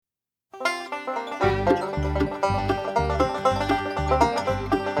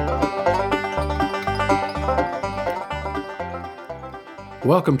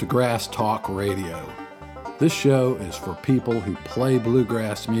Welcome to Grass Talk Radio. This show is for people who play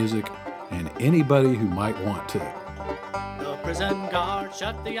bluegrass music and anybody who might want to. The prison guard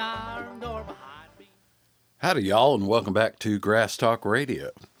shut the iron door behind me. Howdy, y'all, and welcome back to Grass Talk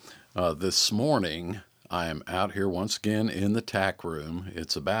Radio. This morning, I am out here once again in the tack room.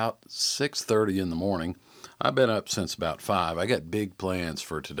 It's about 6:30 in the morning. I've been up since about 5. I got big plans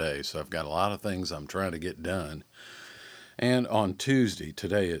for today, so I've got a lot of things I'm trying to get done. And on Tuesday,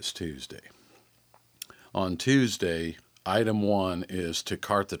 today is Tuesday. On Tuesday, item 1 is to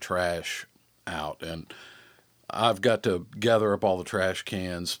cart the trash out. And I've got to gather up all the trash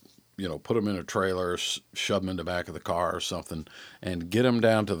cans, put them in a trailer, shove them in the back of the car or something, and get them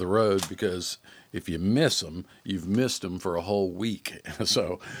down to the road, because if you miss them, you've missed them for a whole week.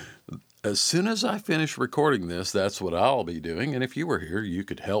 So as soon as I finish recording this, that's what I'll be doing. And if you were here, you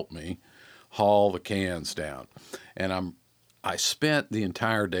could help me haul the cans down. And I spent the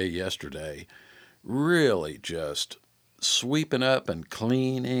entire day yesterday really just sweeping up and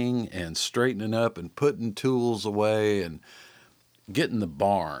cleaning and straightening up and putting tools away and getting the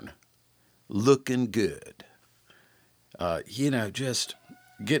barn looking good. Just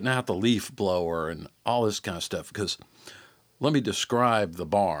getting out the leaf blower and all this kind of stuff. Because let me describe the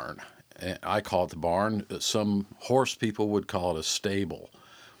barn. I call it the barn. Some horse people would call it a stable.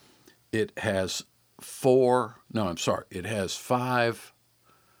 It has 5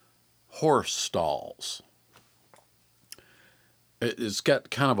 horse stalls. It's got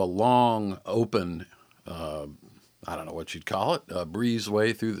kind of a long, open, I don't know what you'd call it, a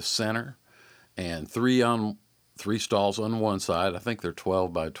breezeway through the center, and three stalls on one side. I think they're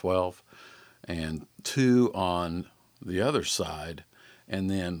 12 by 12, and 2 on the other side, and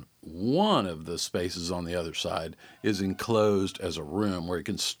then one of the spaces on the other side is enclosed as a room where you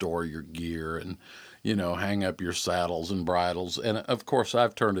can store your gear and, hang up your saddles and bridles. And of course,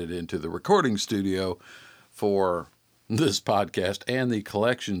 I've turned it into the recording studio for this podcast and the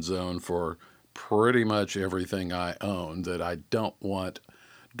collection zone for pretty much everything I own that I don't want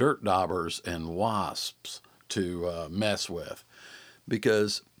dirt daubers and wasps to mess with.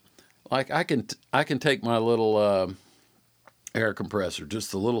 Because, like, I can take my little air compressor,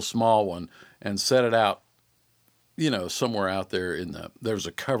 just the little small one, and set it out, somewhere out there there's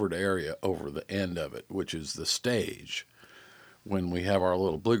a covered area over the end of it, which is the stage when we have our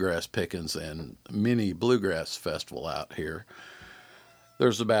little bluegrass pickings and mini bluegrass festival out here.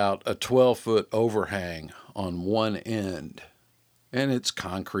 There's about a 12-foot overhang on one end, and it's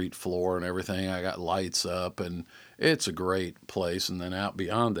concrete floor and everything. I got lights up, and it's a great place. And then out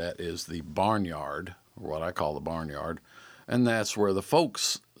beyond that is the barnyard, or what I call the barnyard. And that's where the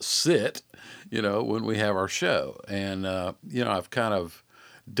folks sit, when we have our show. And, I've kind of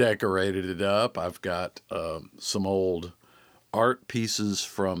decorated it up. I've got some old art pieces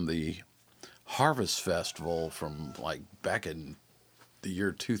from the Harvest Festival from like back in the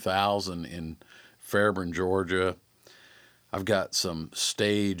year 2000 in Fairburn, Georgia. I've got some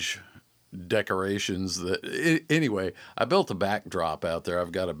stage decorations anyway, I built a backdrop out there.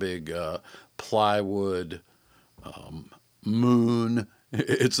 I've got a big plywood moon.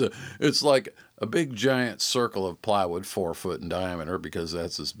 It's like a big giant circle of plywood, 4 foot in diameter, because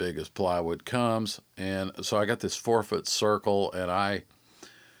that's as big as plywood comes. And so I got this 4-foot circle, and I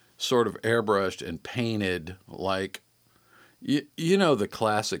sort of airbrushed and painted like, the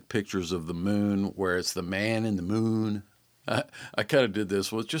classic pictures of the moon where it's the man in the moon. I kind of did this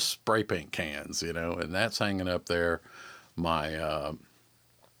with just spray paint cans, and that's hanging up there.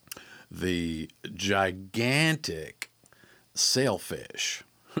 The gigantic sailfish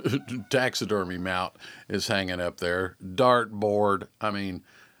taxidermy mount is hanging up there. Dartboard,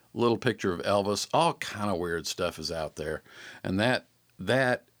 little picture of Elvis, all kind of weird stuff is out there. And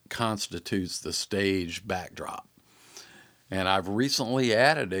that constitutes the stage backdrop. And I've recently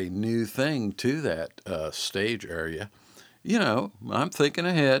added a new thing to that stage area. I'm thinking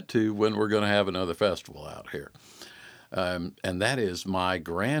ahead to when we're going to have another festival out here. And that is my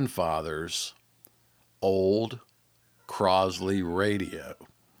grandfather's old Crosley radio.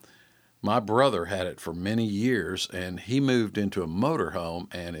 My brother had it for many years, and he moved into a motorhome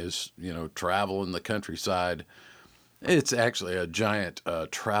and is, traveling the countryside. It's actually a giant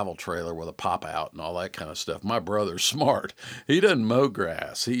travel trailer with a pop out and all that kind of stuff. My brother's smart. He doesn't mow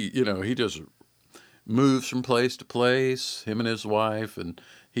grass. He just moves from place to place, him and his wife, and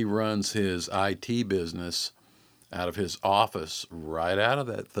he runs his IT business out of his office right out of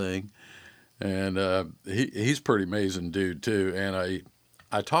that thing. And he's a pretty amazing dude, too. And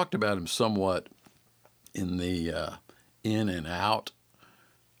I talked about him somewhat in the In and Out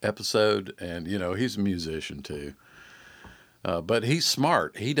episode. And, he's a musician, too. But he's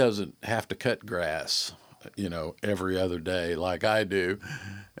smart. He doesn't have to cut grass, every other day like I do.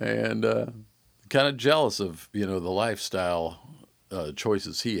 And kind of jealous of, the lifestyle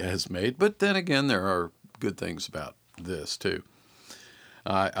choices he has made. But then again, there are good things about this too.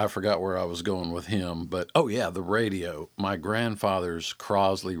 I forgot where I was going with him, but oh yeah, the radio. My grandfather's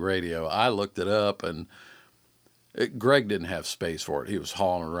Crosley radio. I looked it up, and Greg didn't have space for it. He was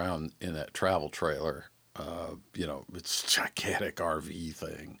hauling around in that travel trailer. It's a gigantic RV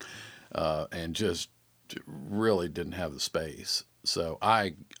thing, and just really didn't have the space. So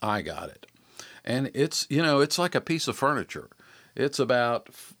I got it, and it's like a piece of furniture. It's about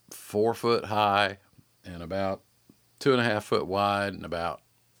 4 foot high and about 2.5 foot wide and about,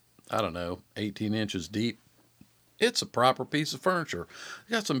 I don't know, 18 inches deep. It's a proper piece of furniture.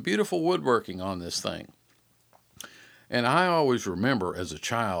 Got some beautiful woodworking on this thing. And I always remember as a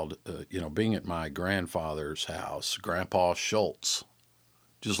child, being at my grandfather's house, Grandpa Schultz,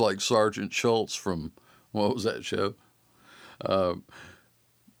 just like Sergeant Schultz from, what was that show?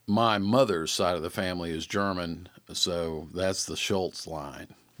 My mother's side of the family is German, so that's the Schultz line.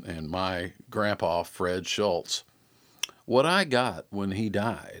 And my grandpa, Fred Schultz, what I got when he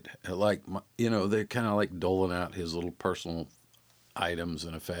died, like, they're kind of like doling out his little personal items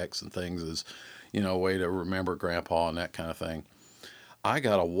and effects and things as, a way to remember Grandpa and that kind of thing. I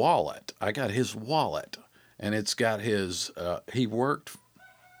got a wallet. I got his wallet, and it's got his, he worked,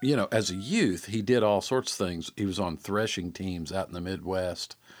 as a youth, he did all sorts of things. He was on threshing teams out in the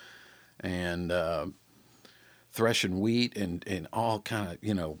Midwest and threshing wheat and all kind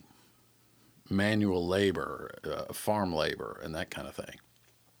of, manual labor, farm labor, and that kind of thing.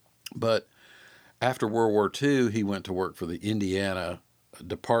 But after World War II, he went to work for the Indiana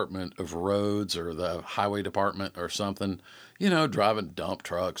Department of Roads or the Highway Department or something, driving dump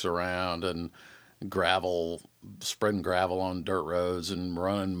trucks around and spreading gravel on dirt roads and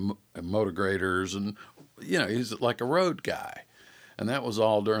running motor graders. And, he's like a road guy. And that was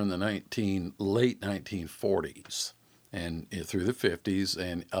all during the late 1940s. And through the 50s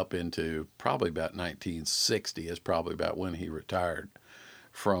and up into probably about 1960 is probably about when he retired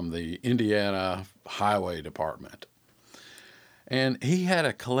from the Indiana Highway Department. And he had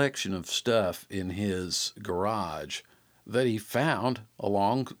a collection of stuff in his garage that he found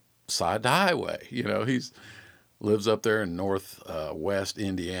alongside the highway. He lives up there in northwest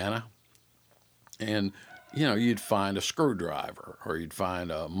Indiana. And you'd find a screwdriver, or you'd find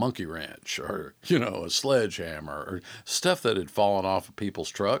a monkey wrench, or, a sledgehammer, or stuff that had fallen off of people's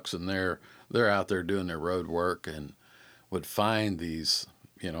trucks, and they're out there doing their road work and would find these,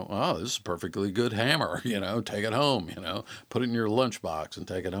 oh, this is a perfectly good hammer, take it home, put it in your lunchbox and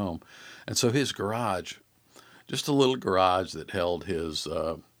take it home. And so his garage, just a little garage that held his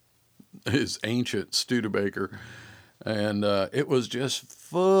ancient Studebaker, and it was just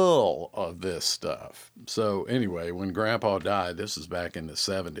full of this stuff. So anyway, when Grandpa died, this is back in the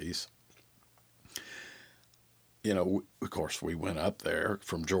 70s, of course, we went up there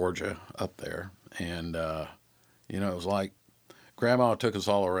from Georgia up there. And, it was like Grandma took us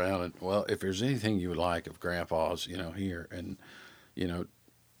all around. And, well, if there's anything you would like of Grandpa's, here. And,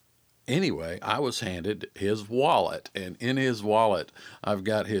 anyway, I was handed his wallet. And in his wallet, I've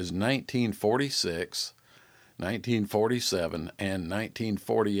got his 1946, 1947, and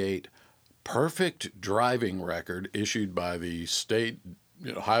 1948 perfect driving record issued by the state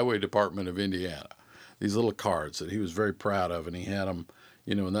highway department of Indiana. These little cards that he was very proud of, and he had them,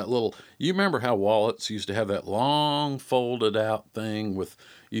 in that little. You remember how wallets used to have that long folded out thing with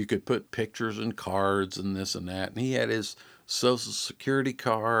you could put pictures and cards and this and that. And he had his Social Security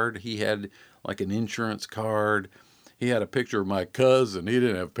card. He had like an insurance card. He had a picture of my cousin. He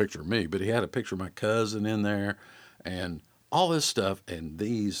didn't have a picture of me, but he had a picture of my cousin in there and all this stuff. And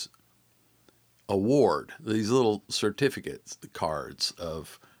these little certificates, the cards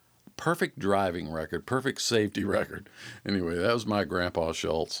of perfect driving record, perfect safety record. Anyway, that was my Grandpa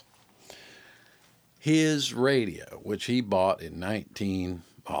Schultz. His radio, which he bought in I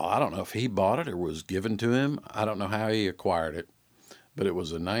don't know if he bought it or was given to him. I don't know how he acquired it, but it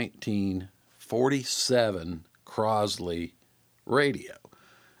was a 1947 Crosley radio,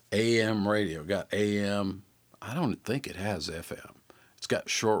 AM radio. Got AM. I don't think it has FM. It's got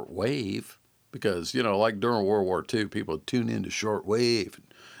short wave because, like during World War II, people would tune into short wave.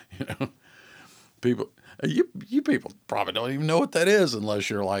 People, you people probably don't even know what that is unless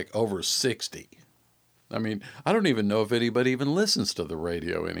you're like over 60. I mean, I don't even know if anybody even listens to the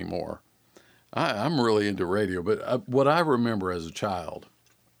radio anymore. I'm really into radio, but what I remember as a child,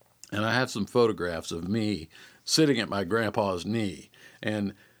 and I have some photographs of me sitting at my grandpa's knee,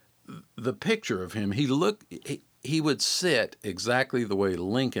 and the picture of him, he would sit exactly the way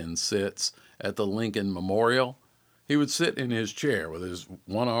Lincoln sits at the Lincoln Memorial. He would sit in his chair with his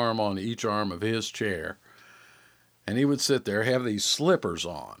one arm on each arm of his chair, and he would sit there, have these slippers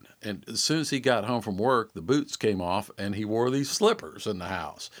on. And as soon as he got home from work, the boots came off, and he wore these slippers in the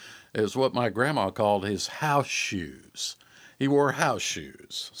house. It was what my grandma called his house shoes. He wore house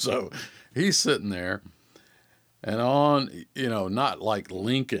shoes. So he's sitting there, and on, not like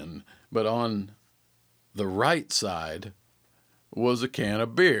Lincoln, but on the right side was a can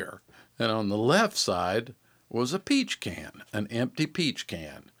of beer. And on the left side was a peach can, an empty peach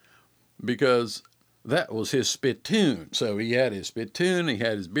can, because that was his spittoon. So he had his spittoon, he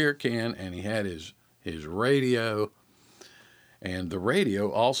had his beer can, and he had his radio. And the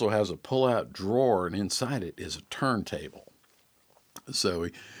radio also has a pull-out drawer, and inside it is a turntable. So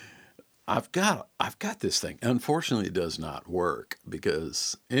I've got this thing. Unfortunately, it does not work,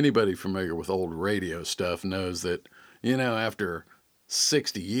 because anybody familiar with old radio stuff knows that, after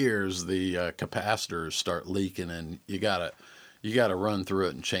 60 years, the capacitors start leaking, and you gotta run through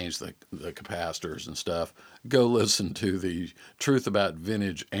it and change the capacitors and stuff. Go listen to the Truth About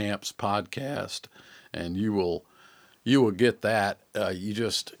Vintage Amps podcast, and you will get that. You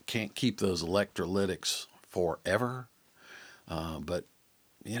just can't keep those electrolytics forever. But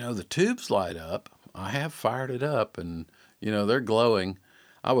the tubes light up. I have fired it up, and they're glowing.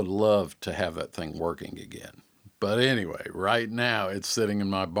 I would love to have that thing working again. But anyway, right now it's sitting in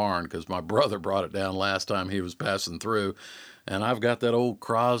my barn because my brother brought it down last time he was passing through. And I've got that old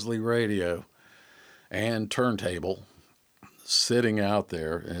Crosley radio and turntable sitting out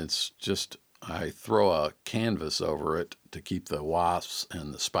there. And it's just, I throw a canvas over it to keep the wasps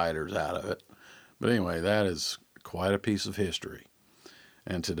and the spiders out of it. But anyway, that is quite a piece of history.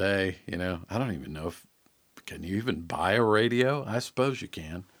 And today, I don't even know can you even buy a radio? I suppose you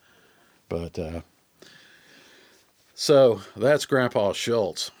can. But, so that's Grandpa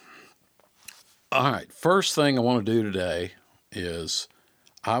Schultz. All right, first thing I want to do today is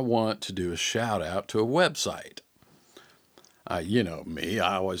I want to do a shout out to a website. You know me,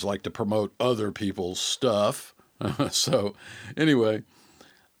 I always like to promote other people's stuff. So anyway,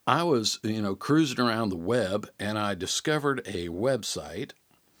 I was, cruising around the web, and I discovered a website,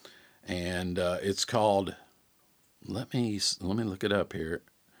 and it's called, let me look it up here.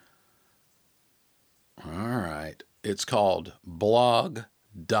 All right. It's called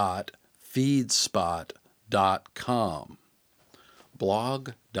blog.feedspot.com.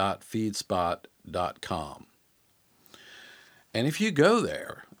 blog.feedspot.com. And if you go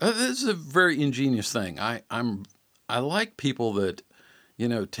there, this is a very ingenious thing. I like people that,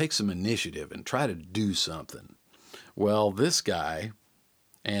 take some initiative and try to do something. Well, this guy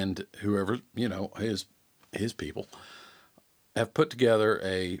and whoever, his people have put together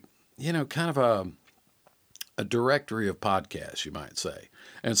a, kind of a directory of podcasts, you might say.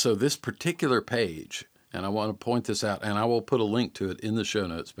 And so this particular page, and I want to point this out, and I will put a link to it in the show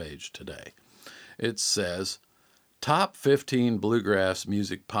notes page today. It says, Top 15 Bluegrass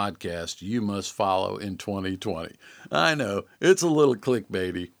Music Podcasts You Must Follow in 2020. I know, it's a little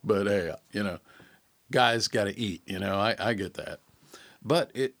clickbaity, but hey, guys got to eat, I get that.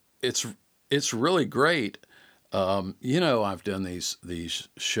 But it's really great. I've done these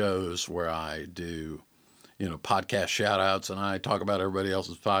shows where I do, podcast shout outs, and I talk about everybody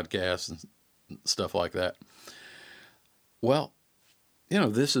else's podcasts and stuff like that. Well,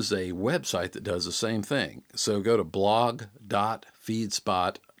 this is a website that does the same thing. So go to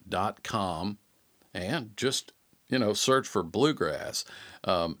blog.feedspot.com and just, search for bluegrass.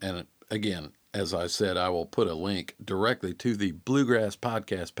 And again, as I said, I will put a link directly to the Bluegrass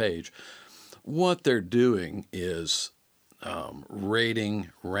Podcast page. What they're doing is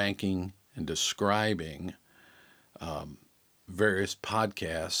rating, ranking, and describing various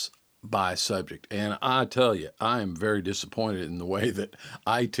podcasts by subject. And I tell you, I am very disappointed in the way that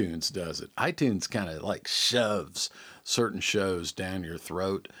iTunes does it. iTunes kind of like shoves certain shows down your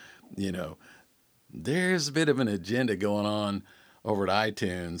throat. There's a bit of an agenda going on over at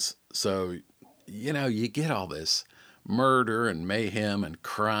iTunes. So, you get all this murder and mayhem and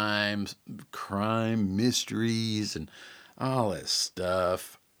crime mysteries and all this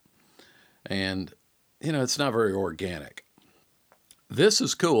stuff. And, it's not very organic. This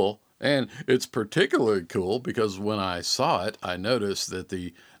is cool, and it's particularly cool because when I saw it, I noticed that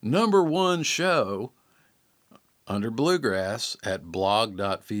the number one show under Bluegrass at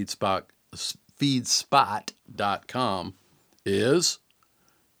blog.feedspot.com is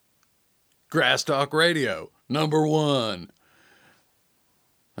Grass Talk Radio, number one.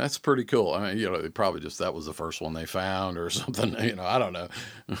 That's pretty cool. I mean, they probably just, that was the first one they found or something, I don't know.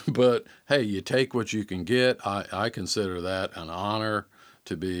 But hey, you take what you can get. I consider that an honor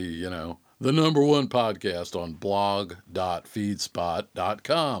to be, the number one podcast on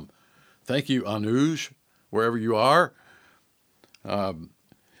blog.feedspot.com. Thank you, Anuj, wherever you are.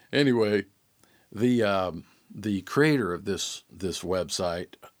 Anyway, the creator of this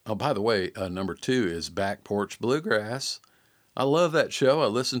website, oh, by the way, number 2 is Back Porch Bluegrass. I love that show. I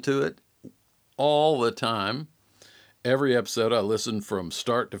listen to it all the time. Every episode I listen from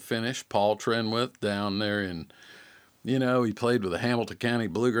start to finish. Paul Trenwith down there in, he played with the Hamilton County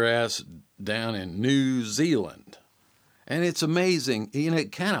Bluegrass down in New Zealand. And it's amazing,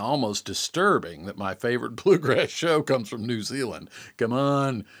 it kind of almost disturbing that my favorite bluegrass show comes from New Zealand. Come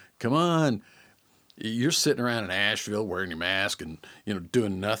on. You're sitting around in Asheville wearing your mask and,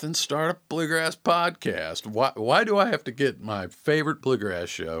 doing nothing. Start a bluegrass podcast. Why do I have to get my favorite bluegrass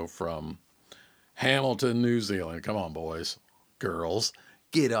show from Hamilton, New Zealand? Come on, boys, girls,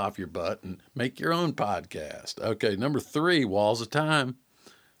 get off your butt and make your own podcast. Okay, number 3, Walls of Time.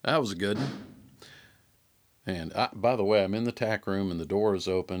 That was a good one. And by the way, I'm in the tack room and the door is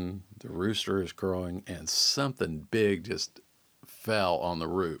open. The rooster is crowing and something big just fell on the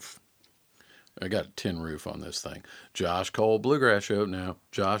roof. I got a tin roof on this thing. Josh Cole Bluegrass Show. Now,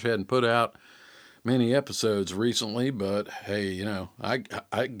 Josh hadn't put out many episodes recently, but hey,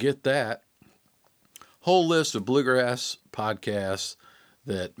 I get that. Whole list of bluegrass podcasts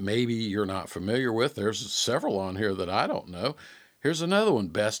that maybe you're not familiar with. There's several on here that I don't know. Here's another one,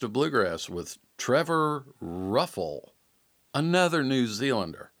 Best of Bluegrass with Trevor Ruffle, another New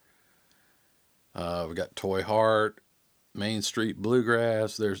Zealander. We got Toy Hart, Main Street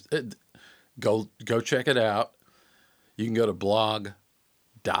Bluegrass. Go check it out. You can go to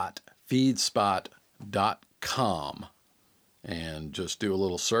blog.feedspot.com and just do a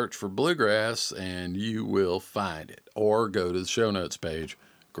little search for bluegrass and you will find it. Or go to the show notes page,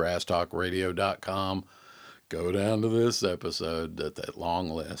 grasstalkradio.com. Go down to this episode, that long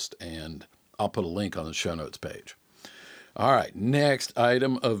list, and I'll put a link on the show notes page. All right, next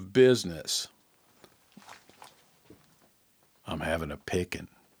item of business. I'm having a pickin'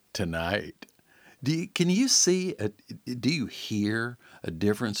 tonight. Can you see, do you hear a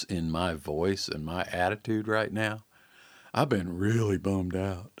difference in my voice and my attitude right now? I've been really bummed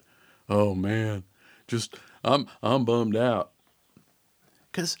out. Oh man, I'm bummed out.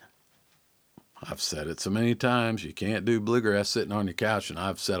 'Cause I've said it so many times, you can't do bluegrass sitting on your couch, and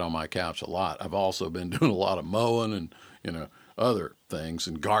I've sat on my couch a lot. I've also been doing a lot of mowing and, other things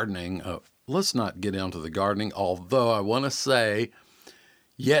and gardening. Let's not get into the gardening, although I want to say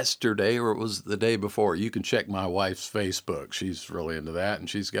yesterday, or it was the day before, you can check my wife's Facebook. She's really into that, and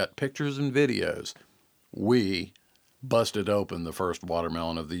she's got pictures and videos. We busted open the first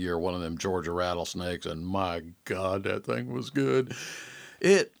watermelon of the year, one of them Georgia rattlesnakes, and my God, that thing was good.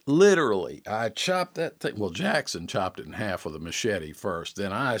 It literally, I chopped that thing. Well, Jackson chopped it in half with a machete first.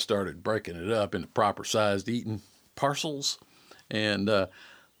 Then I started breaking it up into proper sized eating parcels and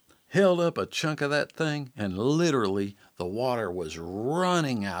held up a chunk of that thing. And literally the water was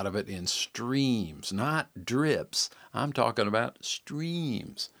running out of it in streams, not drips. I'm talking about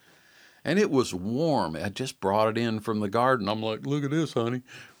streams. And it was warm. I just brought it in from the garden. I'm like, look at this, honey.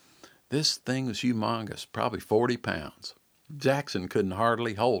 This thing was humongous, probably 40 pounds. Jackson couldn't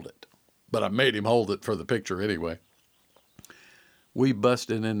hardly hold it, but I made him hold it for the picture anyway. We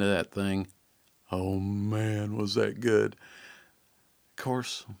busted into that thing. Oh man, was that good. Of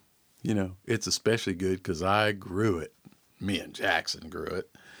course, it's especially good because I grew it. Me and Jackson grew it.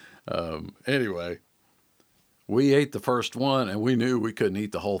 Anyway, we ate the first one and we knew we couldn't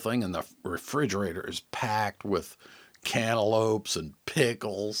eat the whole thing, and the refrigerator is packed with cantaloupes and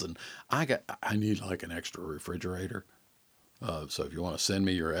pickles, and I need like an extra refrigerator. So if you want to send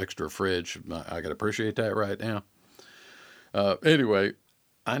me your extra fridge, I could appreciate that right now. Anyway,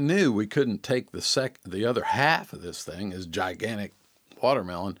 I knew we couldn't take the other half of this thing, is gigantic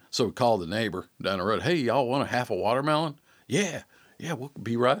watermelon. So we called the neighbor down the road. Hey, y'all want a half a watermelon? Yeah, we'll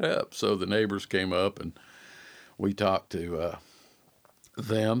be right up. So the neighbors came up and we talked to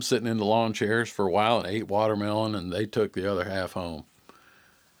them sitting in the lawn chairs for a while and ate watermelon, and they took the other half home.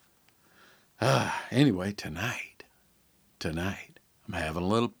 Anyway, tonight, I'm having a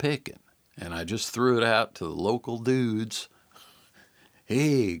little picking, and I just threw it out to the local dudes.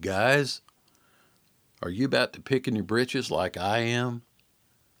 Hey, guys, are you about to pick in your britches like I am?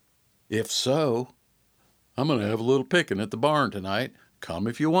 If so, I'm going to have a little picking at the barn tonight. Come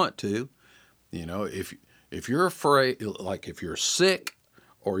if you want to. If you're afraid, like if you're sick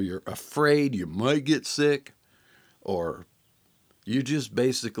or you're afraid you might get sick, or You just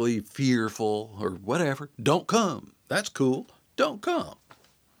basically fearful or whatever. Don't come. That's cool. Don't come.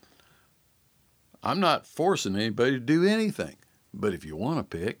 I'm not forcing anybody to do anything. But if you want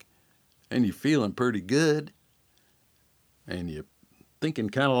to pick and you're feeling pretty good and you're thinking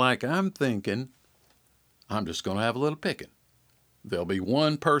kind of like I'm thinking, I'm just going to have a little picking. There'll be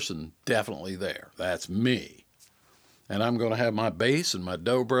one person definitely there. That's me. And I'm going to have my bass and my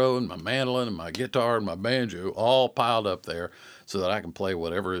dobro and my mandolin and my guitar and my banjo all piled up there so that I can play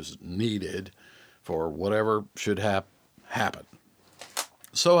whatever is needed for whatever should happen.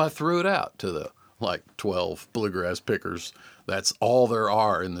 So I threw it out to the 12 bluegrass pickers. That's all there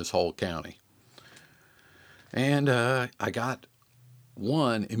are in this whole county. And I got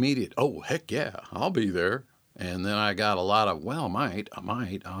one immediate, oh, heck yeah, I'll be there. And then I got a lot of, well, I might.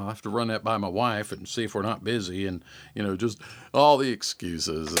 I'll have to run that by my wife and see if we're not busy and, just all the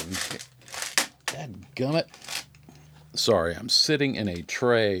excuses. And dadgummit. Sorry, I'm sitting in a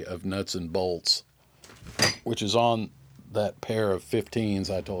tray of nuts and bolts, which is on that pair of 15s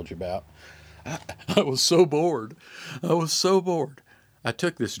I told you about. I was so bored. I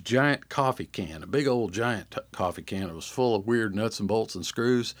took this giant coffee can, a big old giant coffee can. It was full of weird nuts and bolts and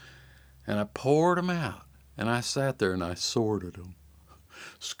screws, and I poured them out. And I sat there and I sorted them.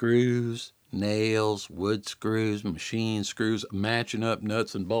 Screws, nails, wood screws, machine screws, matching up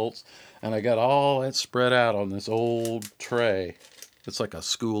nuts and bolts. And I got all that spread out on this old tray. It's like a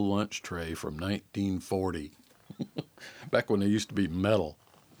school lunch tray from 1940. Back when they used to be metal.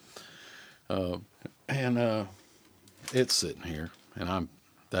 And it's sitting here. And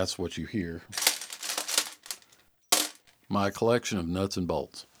that's what you hear. My collection of nuts and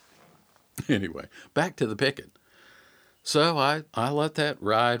bolts. Anyway, back to the picking. So I let that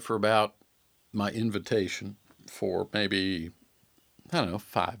ride for about my invitation for maybe,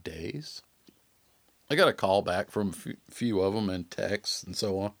 5 days. I got a call back from a few of them and texts and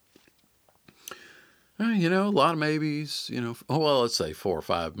so on. A lot of maybes, let's say 4 or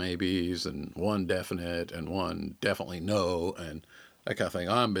 5 maybes and one definite and one definitely no and that kind of thing.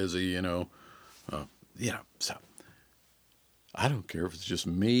 I'm busy, so I don't care if it's just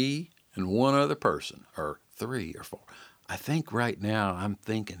me and one other person, or 3 or 4. I think right now I'm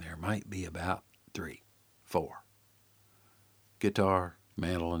thinking there might be about 3, 4. Guitar,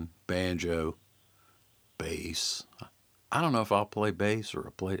 mandolin, banjo, bass. I don't know if I'll play bass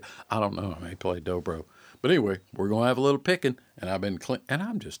or I don't know. I may play dobro. But anyway, we're going to have a little picking, and and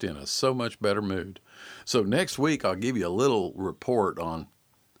I'm just in a so much better mood. So next week I'll give you a little report on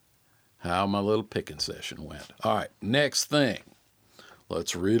how my little picking session went. All right, next thing.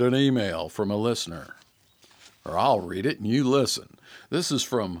 Let's read an email from a listener. Or I'll read it and you listen. This is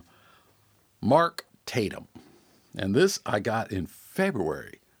from Mark Tatum. And this I got in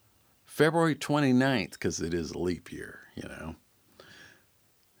February 29th, because it is a leap year,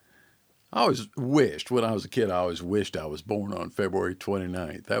 I always wished, when I was a kid, I was born on February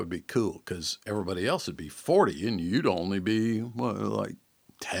 29th. That would be cool, because everybody else would be 40 and you'd only be,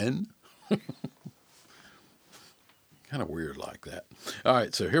 10? Kind of weird like that. All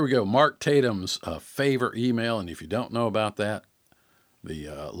right, so here we go. Mark Tatum's favor email, and if you don't know about that, the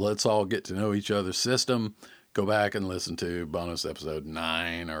Let's All Get to Know Each Other system, go back and listen to bonus episode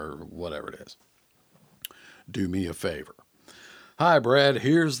 9 or whatever it is. Do me a favor. Hi, Brad.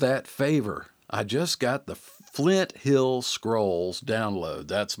 Here's that favor. I just got the Flint Hill Scrolls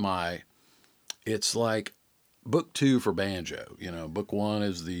download. It's like book 2 for banjo. Book 1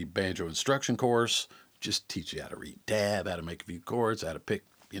 is the banjo instruction course. Just teach you how to read tab, how to make a few chords, how to pick,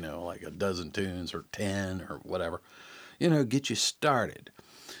 like a dozen tunes or 10 or whatever. Get you started.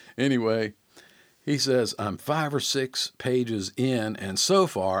 Anyway, he says, I'm 5 or 6 pages in, and so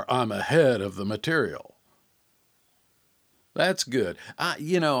far I'm ahead of the material. That's good.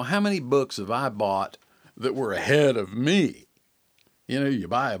 How many books have I bought that were ahead of me? You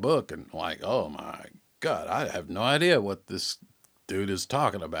buy a book and oh my God, I have no idea what this dude is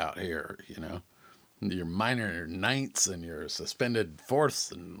talking about here, Your minor ninths and your suspended fourths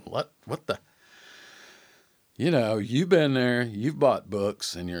and what the... You've been there, you've bought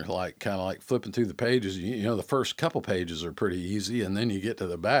books, and you're kind of flipping through the pages. The first couple pages are pretty easy, and then you get to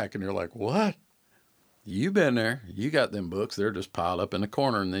the back, and you're like, what? You've been there. You got them books. They're just piled up in the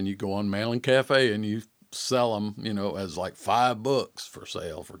corner, and then you go on Mailing Cafe, and you sell them, as 5 books for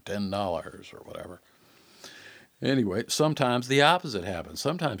sale for $10 or whatever. Anyway, sometimes the opposite happens.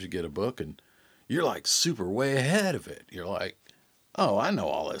 Sometimes you get a book, and you're super way ahead of it. You're like, oh, I know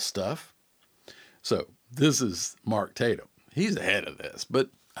all this stuff. So this is Mark Tatum. He's ahead of this, but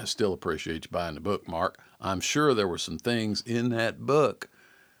I still appreciate you buying the book, Mark. I'm sure there were some things in that book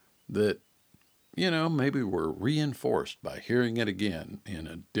that maybe we're reinforced by hearing it again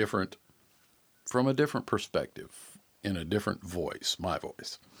from a different perspective, in a different voice, my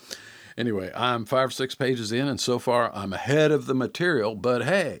voice. Anyway, I'm 5 or 6 pages in, and so far I'm ahead of the material, but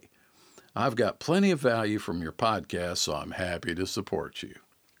hey, I've got plenty of value from your podcast, so I'm happy to support you.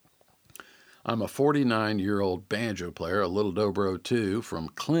 I'm a 49-year-old banjo player, a little dobro too, from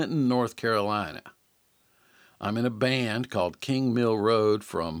Clinton, North Carolina. I'm in a band called King Mill Road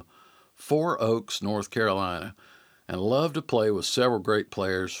from Four Oaks, North Carolina, and love to play with several great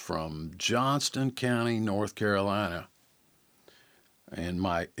players from Johnston County, North Carolina. And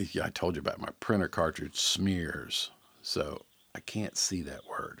I told you about my printer cartridge smears, so I can't see that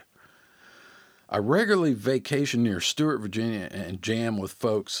word. I regularly vacation near Stewart, Virginia, and jam with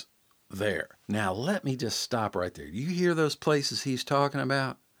folks there. Now, let me just stop right there. You hear those places he's talking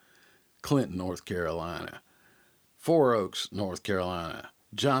about? Clinton, North Carolina, Four Oaks, North Carolina,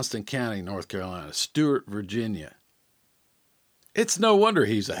 Johnston County, North Carolina, Stewart, Virginia. It's no wonder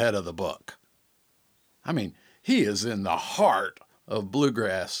he's ahead of the book. I mean, he is in the heart of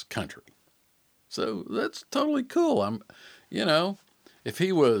bluegrass country. So that's totally cool. If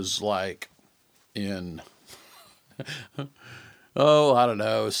he was like in, I don't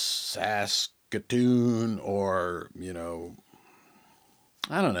know, Saskatoon or,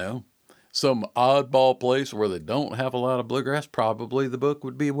 I don't know, some oddball place where they don't have a lot of bluegrass, probably the book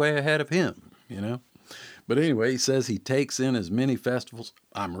would be way ahead of him, But anyway, he says he takes in as many festivals.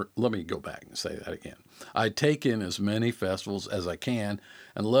 Let me go back and say that again. I take in as many festivals as I can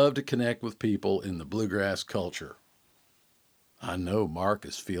and love to connect with people in the bluegrass culture. I know Mark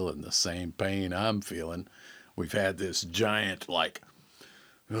is feeling the same pain I'm feeling. We've had this giant,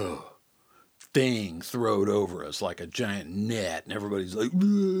 thing thrown over us like a giant net, and everybody's like,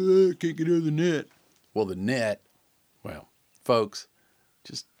 I can't get out of the net. Well, the net, folks,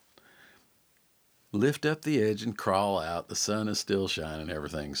 just lift up the edge and crawl out. The sun is still shining.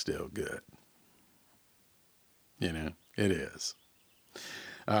 Everything's still good. It is.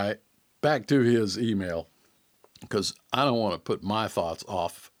 All right, back to his email, because I don't want to put my thoughts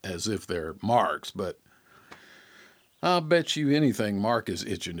off as if they're Mark's, but I'll bet you anything Mark is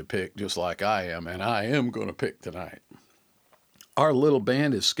itching to pick, just like I am, and I am going to pick tonight. Our little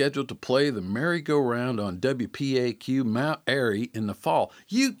band is scheduled to play the merry-go-round on WPAQ Mount Airy in the fall.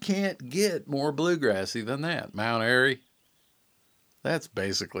 You can't get more bluegrassy than that. Mount Airy, that's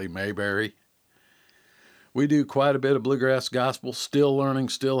basically Mayberry. We do quite a bit of bluegrass gospel, still learning,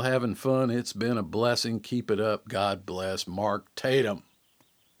 still having fun. It's been a blessing. Keep it up. God bless Mark Tatum.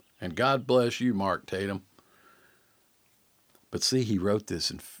 And God bless you, Mark Tatum. But see, he wrote this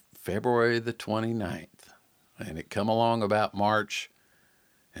in February the 29th. And it come along about March,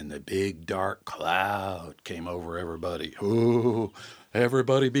 and the big dark cloud came over everybody. Oh,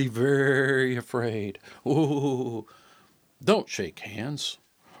 everybody be very afraid. Oh, don't shake hands.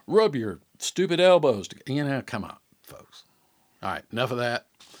 Rub your stupid elbows. Come on, folks. All right, enough of that.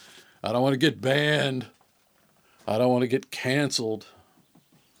 I don't want to get banned. I don't want to get canceled.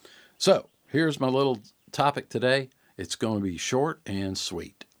 So, here's my little topic today. It's going to be short and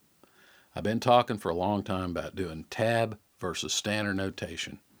sweet. I've been talking for a long time about doing tab versus standard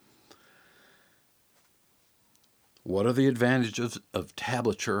notation. What are the advantages of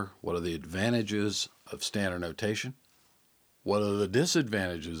tablature? What are the advantages of standard notation? What are the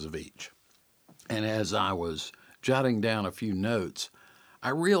disadvantages of each? And as I was jotting down a few notes,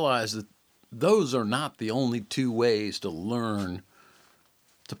 I realized that those are not the only two ways to learn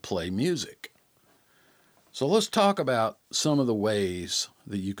to play music. So let's talk about some of the ways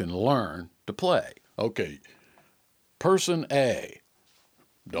that you can learn to play. Okay, person A,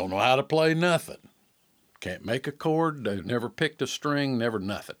 don't know how to play nothing. Can't make a chord, they've never picked a string, never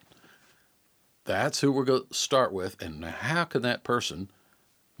nothing. That's who we're going to start with, and how can that person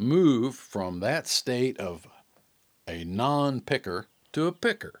move from that state of a non-picker to a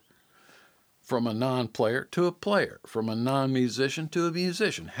picker? From a non-player to a player, from a non-musician to a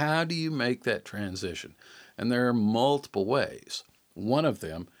musician. How do you make that transition? And there are multiple ways. One of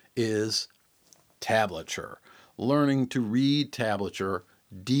them is tablature. Learning to read tablature,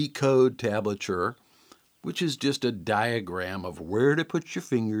 decode tablature, which is just a diagram of where to put your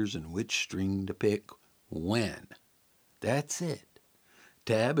fingers and which string to pick when. That's it.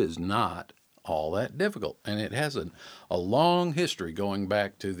 Tab is not all that difficult, and it has a long history going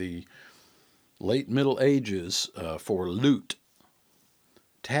back to the late Middle Ages for lute.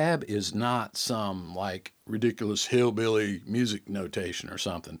 Tab is not some ridiculous hillbilly music notation or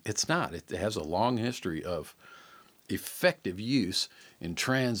something. It's not. It has a long history of effective use in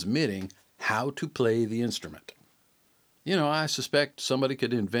transmitting how to play the instrument. I suspect somebody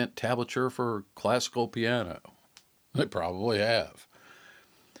could invent tablature for classical piano. They probably have.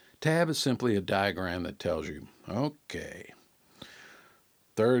 Tab is simply a diagram that tells you, okay,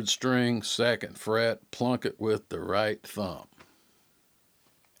 third string, second fret, plunk it with the right thumb,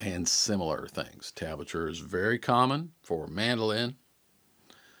 and similar things. Tablature is very common for mandolin,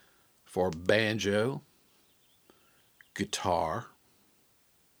 for banjo, guitar,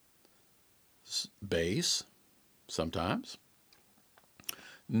 bass, sometimes.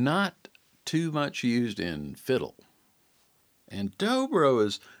 Not too much used in fiddle. And dobro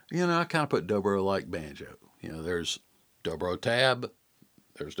is, I kind of put dobro like banjo. There's dobro tab,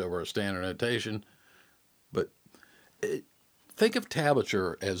 there's dobro standard notation, but think of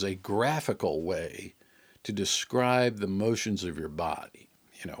tablature as a graphical way to describe the motions of your body.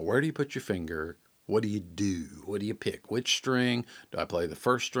 Where do you put your finger? What do you do? What do you pick? Which string? Do I play the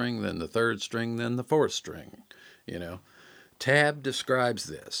first string, then the third string, then the fourth string? Tab describes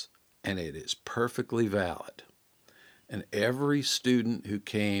this, and it is perfectly valid. And every student who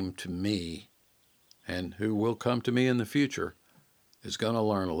came to me and who will come to me in the future is going to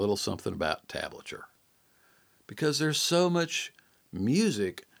learn a little something about tablature. Because there's so much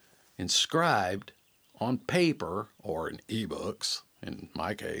music inscribed on paper or in ebooks, in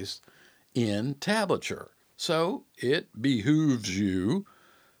my case, in tablature. So it behooves you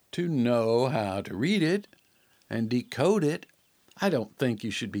to know how to read it and decode it. I don't think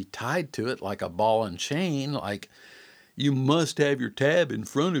you should be tied to it like a ball and chain, like you must have your tab in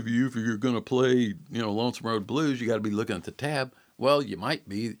front of you if you're going to play, Lonesome Road Blues. You got to be looking at the tab. Well, you might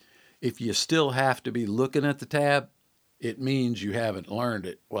be. If you still have to be looking at the tab, it means you haven't learned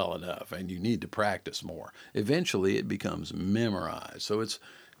it well enough and you need to practice more. Eventually, it becomes memorized. So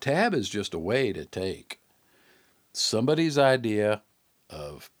tab is just a way to take somebody's idea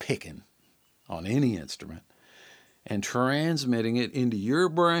of picking on any instrument and transmitting it into your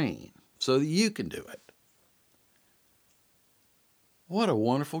brain so that you can do it. What a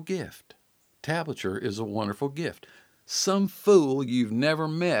wonderful gift. Tablature is a wonderful gift. Some fool you've never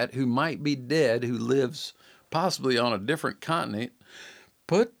met who might be dead, who lives possibly on a different continent,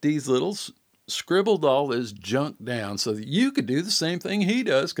 put these little scribbled all this junk down so that you could do the same thing he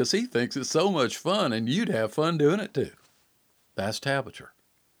does because he thinks it's so much fun and you'd have fun doing it too. That's tablature.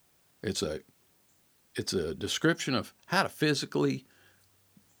 It's a description of how to physically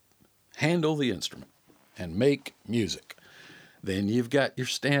handle the instrument and make music. Then you've got your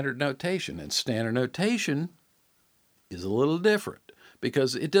standard notation, and standard notation is a little different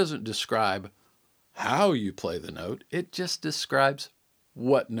because it doesn't describe how you play the note, it just describes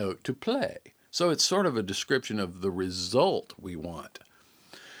what note to play. So it's sort of a description of the result we want.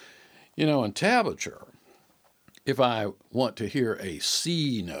 In tablature, if I want to hear a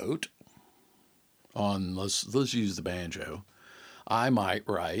C note on, let's use the banjo, I might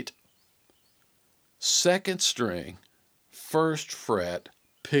write second string, first fret,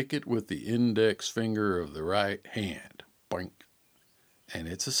 pick it with the index finger of the right hand. Boink. And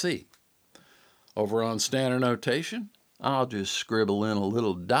it's a C. Over on standard notation, I'll just scribble in a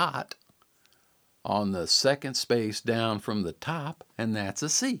little dot on the second space down from the top, and that's a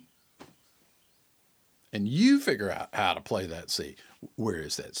C. And you figure out how to play that C. Where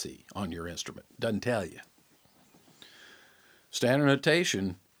is that C on your instrument? Doesn't tell you. Standard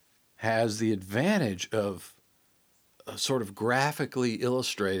notation has the advantage of sort of graphically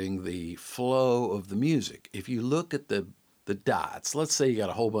illustrating the flow of the music. If you look at the dots, let's say you got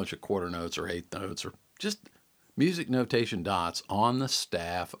a whole bunch of quarter notes or eighth notes or just music notation dots on the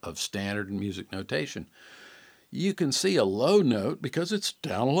staff of standard music notation, you can see a low note because it's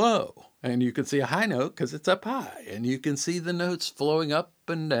down low, and you can see a high note because it's up high, and you can see the notes flowing up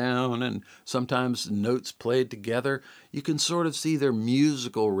and down, and sometimes notes played together. You can sort of see their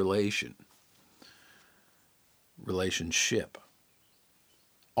musical relationship.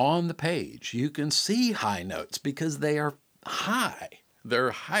 On the page, you can see high notes because they are high.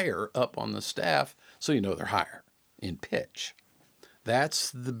 They're higher up on the staff, so you know they're higher in pitch.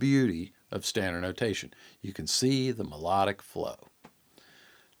 That's the beauty of standard notation. You can see the melodic flow.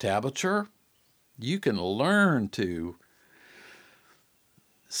 Tablature, you can learn to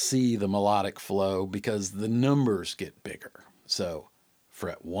see the melodic flow because the numbers get bigger. So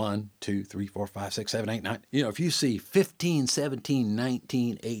fret 1, 2, 3, 4, 5, 6, 7, 8, 9. If you see 15, 17,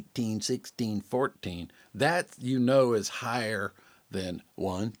 19, 18, 16, 14, that is higher than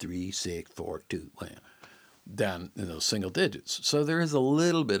 1, 3, 6, 4, 2, down in those single digits. So there is a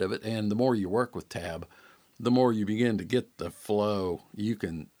little bit of it, and the more you work with tab, the more you begin to get the flow. You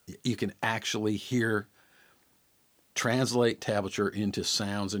can actually translate tablature into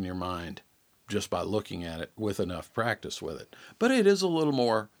sounds in your mind just by looking at it with enough practice with it. But it is a little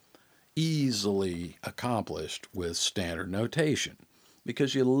more easily accomplished with standard notation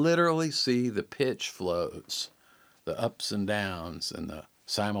because you literally see the pitch flows, the ups and downs, and the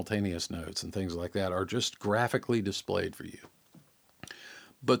simultaneous notes and things like that are just graphically displayed for you.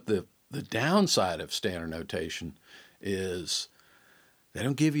 But the downside of standard notation is they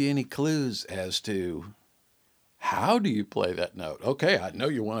don't give you any clues as to how do you play that note. Okay, I know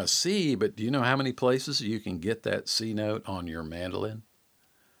you want a C, but do you know how many places you can get that C note on your mandolin?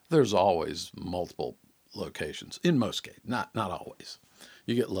 There's always multiple locations, in most cases, not always.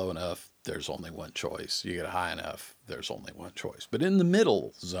 You get low enough, there's only one choice. You get high enough, there's only one choice. But in the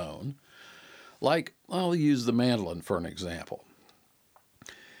middle zone, like I'll use the mandolin for an example.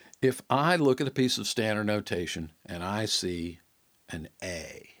 If I look at a piece of standard notation and I see an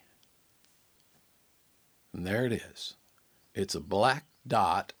A, and there it is. It's a black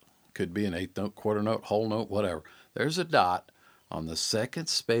dot, could be an eighth note, quarter note, whole note, whatever. There's a dot on the second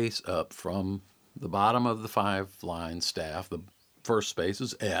space up from the bottom of the 5-line staff. The first space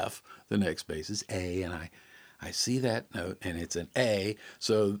is F, the next space is A, and I see that note, and it's an A.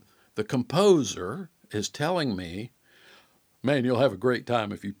 So the composer is telling me, man, you'll have a great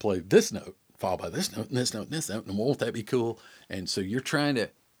time if you play this note, followed by this note, and this note, and this note, and won't that be cool? And so you're trying to,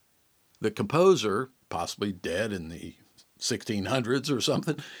 the composer, possibly dead in the 1600s or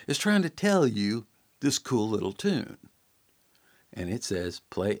something, is trying to tell you this cool little tune. And it says,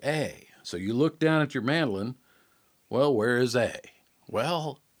 play A. So you look down at your mandolin, well, where is A?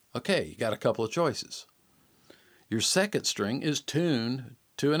 Well, okay, you got a couple of choices. Your second string is tuned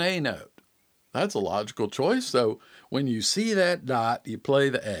to an A note. That's a logical choice. So when you see that dot, you play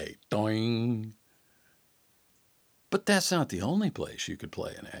the A. Doing. But that's not the only place you could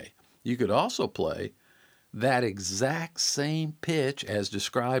play an A. You could also play that exact same pitch as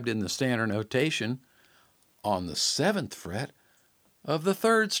described in the standard notation on the 7th fret of the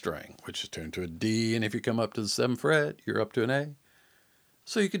 3rd string, which is tuned to a D, and if you come up to the 7th fret, you're up to an A.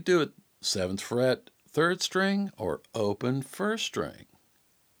 So you could do it 7th fret, 3rd string, or open 1st string.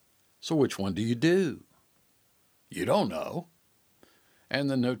 So which one do you do? You don't know.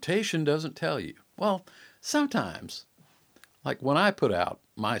 And the notation doesn't tell you. Well, sometimes, like when I put out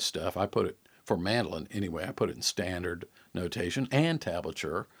my stuff, I put it, for mandolin anyway, I put it in standard notation and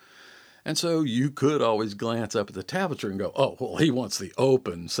tablature. And so you could always glance up at the tablature and go, oh, well, he wants the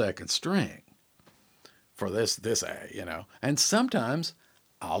open 2nd string for this A, you know. And sometimes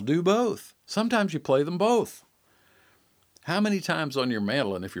I'll do both. Sometimes you play them both. How many times on your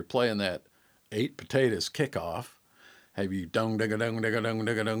mandolin, if you're playing that 8 potatoes kickoff, have you dung dung dung dung dung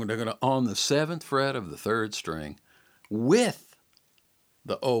dung dung dung on the 7th fret of the 3rd string with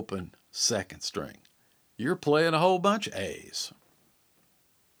the open 2nd string? You're playing a whole bunch of A's.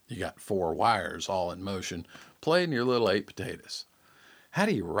 You got 4 wires all in motion, playing your little 8 potatoes. How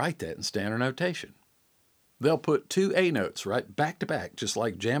do you write that in standard notation? They'll put 2 A notes right back to back, just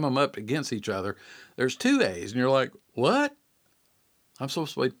like jam them up against each other. There's 2 A's, and you're like, what? I'm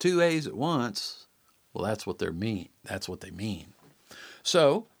supposed to play 2 A's at once. Well, that's what they mean. That's what they mean.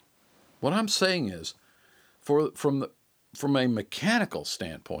 So, what I'm saying is, from a mechanical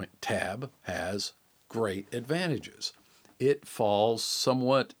standpoint, tab has great advantages. It falls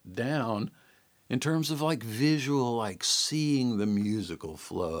somewhat down in terms of like visual, like seeing the musical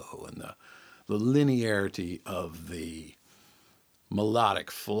flow and the linearity of the melodic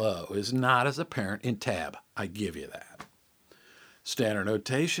flow is not as apparent in tab. I give you that. Standard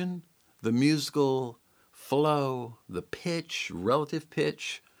notation, the musical flow, the pitch, relative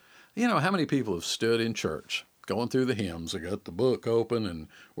pitch. You know, how many people have stood in church going through the hymns? I got the book open and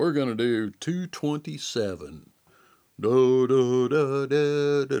we're going to do 227. Do, do, do,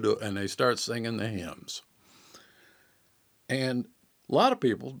 do, do, do, and they start singing the hymns. And a lot of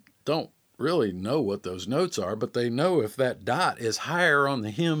people don't really know what those notes are, but they know if that dot is higher on the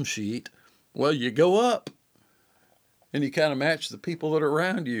hymn sheet, well, you go up. And you kind of match the people that are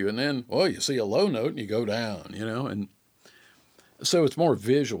around you. And then, well, you see a low note and you go down, you know. And so it's more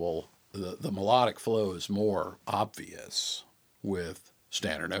visual. The melodic flow is more obvious with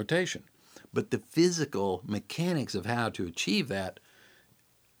standard notation. But the physical mechanics of how to achieve that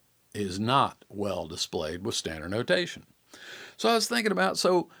is not well displayed with standard notation. So I was thinking about,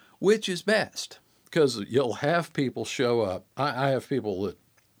 so which is best? Because you'll have people show up. I have people that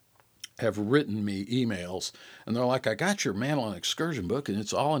have written me emails, and they're like, I got your mandolin excursion book, and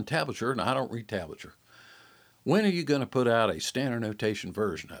it's all in tablature, and I don't read tablature. When are you going to put out a standard notation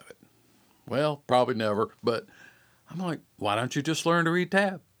version of it? Well, probably never, but I'm like, why don't you just learn to read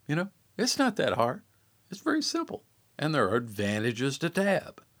tab? You know, it's not that hard. It's very simple, and there are advantages to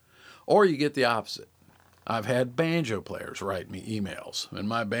tab. Or you get the opposite. I've had banjo players write me emails. In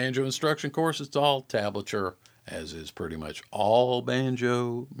my banjo instruction course, it's all tablature, as is pretty much all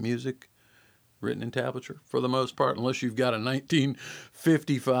banjo music written in tablature for the most part, unless you've got a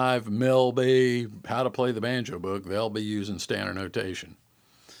 1955 Mel Bay How to Play the Banjo book, they'll be using standard notation.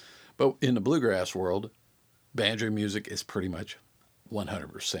 But in the bluegrass world, banjo music is pretty much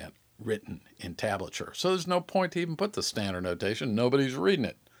 100% written in tablature. So there's no point to even put the standard notation. Nobody's reading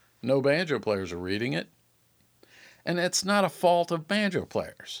it. No banjo players are reading it. And it's not a fault of banjo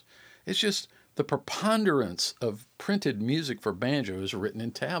players. It's just the preponderance of printed music for banjo is written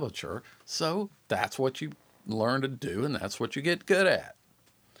in tablature, so that's what you learn to do, and that's what you get good at.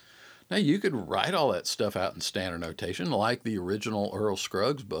 Now, you could write all that stuff out in standard notation, like the original Earl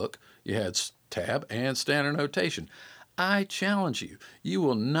Scruggs book. You had tab and standard notation. I challenge you, you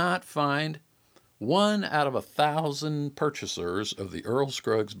will not find 1 out of 1,000 purchasers of the Earl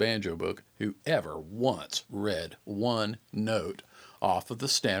Scruggs banjo book who ever once read one note off of the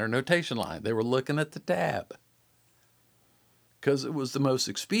standard notation line. They were looking at the tab because it was the most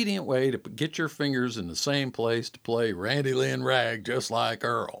expedient way to get your fingers in the same place to play Randy Lynn Rag just like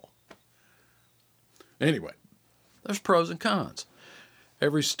Earl. Anyway, there's pros and cons.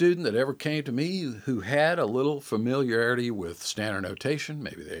 Every student that ever came to me who had a little familiarity with standard notation,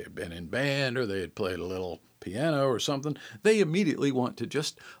 maybe they had been in band or they had played a little piano or something, they immediately want to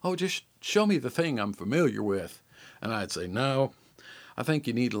just show me the thing I'm familiar with. And I'd say, no, I think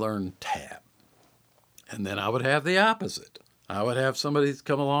you need to learn tab. And then I would have the opposite. I would have somebody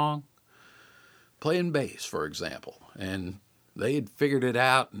come along playing bass, for example, and they had figured it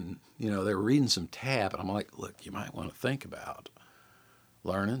out and, they were reading some tab. And I'm like, look, you might want to think about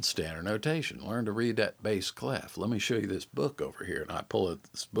learning standard notation. Learn to read that bass clef. Let me show you this book over here. And I pull out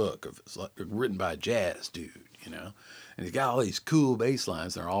this book it's written by a jazz dude, and he's got all these cool bass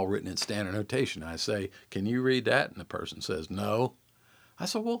lines. They're all written in standard notation. I say, can you read that? And the person says, no. I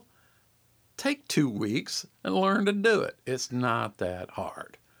said, well, take 2 weeks and learn to do it. It's not that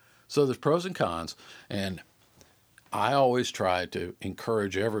hard. So there's pros and cons. And I always try to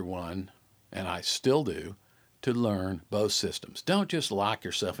encourage everyone, and I still do, to learn both systems. Don't just lock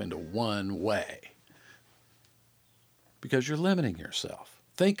yourself into one way because you're limiting yourself.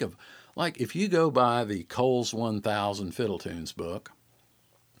 Think of, like, if you go buy the Coles 1000 Fiddle Tunes book,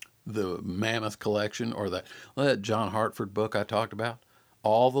 the Mammoth Collection, or that John Hartford book I talked about,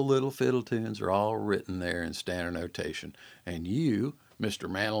 all the little fiddle tunes are all written there in standard notation. And you, Mr.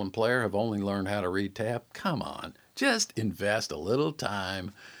 Mandolin player, have only learned how to read tab. Come on, just invest a little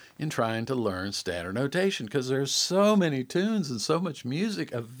time in trying to learn standard notation because there's so many tunes and so much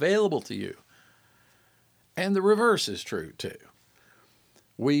music available to you. And the reverse is true too.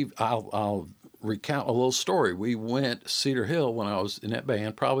 I'll recount a little story. We went to Cedar Hill when I was in that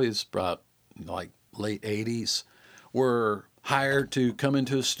band, probably it's about like late 80s. We're hired to come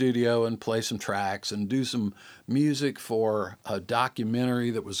into a studio and play some tracks and do some music for a documentary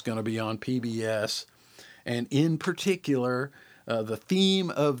that was going to be on PBS. And in particular, the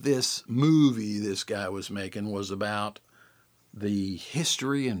theme of this movie this guy was making was about the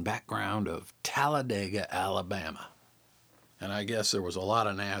history and background of Talladega, Alabama. And I guess there was a lot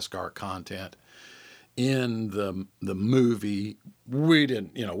of NASCAR content in the movie. We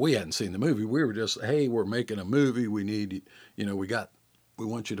didn't, we hadn't seen the movie. We were just, hey, we're making a movie. We need, we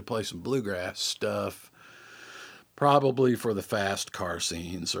want you to play some bluegrass stuff, probably for the fast car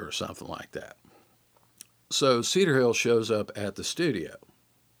scenes or something like that. So Cedar Hill shows up at the studio,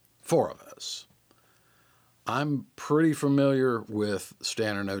 4 of us. I'm pretty familiar with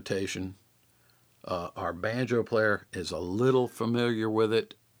standard notation. Our banjo player is a little familiar with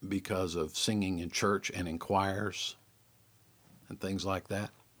it because of singing in church and in choirs and things like that.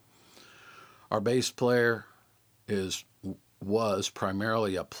 Our bass player was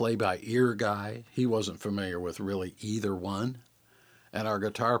primarily a play-by-ear guy. He wasn't familiar with really either one. And our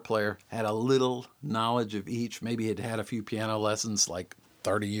guitar player had a little knowledge of each. Maybe he'd had a few piano lessons like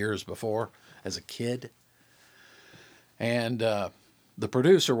 30 years before as a kid. And the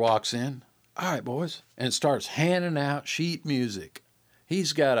producer walks in, all right, boys, and starts handing out sheet music.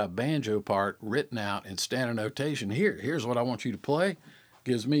 He's got a banjo part written out in standard notation. Here's what I want you to play.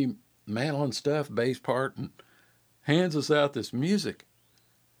 Gives me mandolin stuff, bass part, and hands us out this music.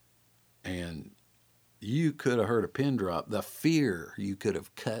 And you could have heard a pin drop. The fear you could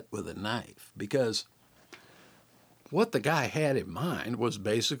have cut with a knife, because what the guy had in mind was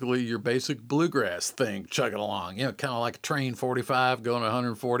basically your basic bluegrass thing chugging along, kind of like a train 45 going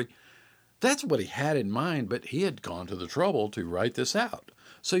 140. That's what he had in mind, but he had gone to the trouble to write this out.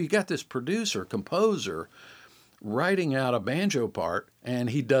 So you got this producer, composer, writing out a banjo part, and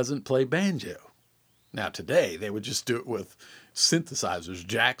he doesn't play banjo. Now, today, they would just do it with synthesizers.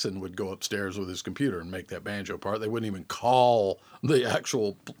 Jackson would go upstairs with his computer and make that banjo part. They wouldn't even call the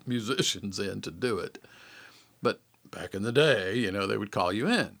actual musicians in to do it. But back in the day, you know, they would call you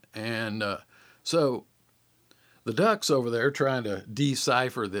in. And so the Ducks over there trying to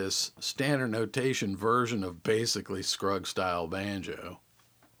decipher this standard notation version of basically Scruggs-style banjo.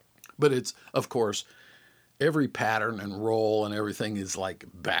 But it's, of course, every pattern and roll and everything is like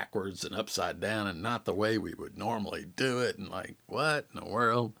backwards and upside down and not the way we would normally do it. And like, what in the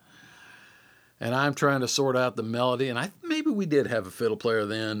world? And I'm trying to sort out the melody. And maybe we did have a fiddle player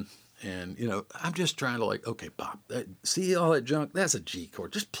then. And, you know, I'm just trying to like, okay, Bob, see all that junk? That's a G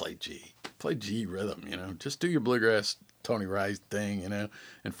chord. Just play G. Play G rhythm, you know. Just do your bluegrass Tony Rice thing, you know.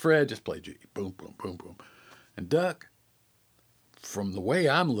 And Fred, just play G. Boom, boom, boom, boom. And Duck, from the way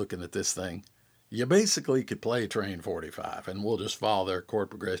I'm looking at this thing, you basically could play Train 45, and we'll just follow their chord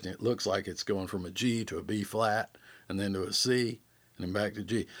progression. It looks like it's going from a G to a B flat, and then to a C, and then back to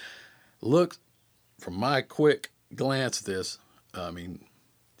G. Look, from my quick glance at this, I mean,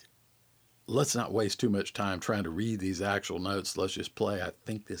 let's not waste too much time trying to read these actual notes. Let's just play. I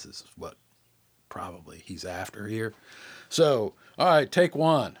think this is what probably he's after here. So, all right, take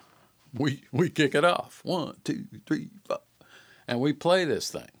one. We kick it off. 1, 2, 3, 4. And we play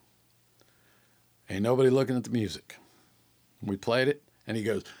this thing. Ain't nobody looking at the music. We played it, and he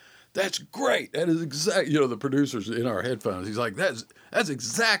goes, "That's great. That is exactly," you know, the producer's in our headphones. He's like, that's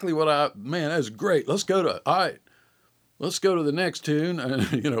exactly what that's great. Let's go to the next tune.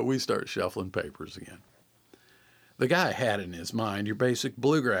 And, you know, we start shuffling papers again. The guy had in his mind your basic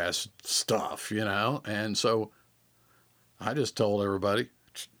bluegrass stuff, you know, and so I just told everybody,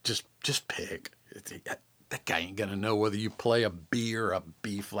 just pick. That guy ain't gonna know whether you play a B or a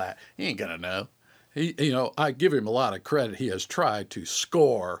B flat. He ain't gonna know. You know, I give him a lot of credit. He has tried to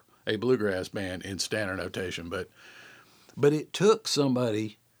score a bluegrass band in standard notation, but it took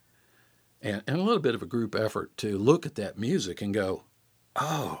somebody and a little bit of a group effort to look at that music and go,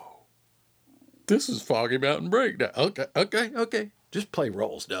 oh, this is Foggy Mountain Breakdown. Okay. Just play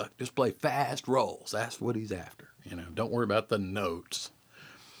rolls, Duck. Just play fast rolls. That's what he's after. You know, don't worry about the notes.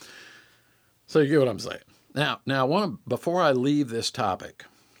 So you get what I'm saying. Now, before I leave this topic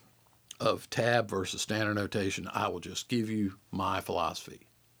of tab versus standard notation, I will just give you my philosophy.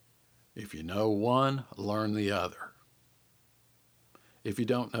 If you know one, learn the other. If you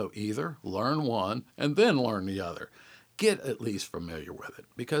don't know either, learn one and then learn the other. Get at least familiar with it,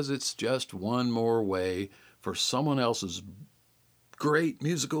 because it's just one more way for someone else's great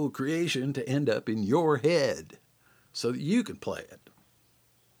musical creation to end up in your head so that you can play it.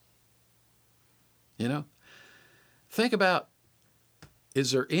 You know? Think about,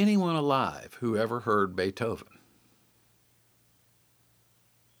 is there anyone alive who ever heard Beethoven?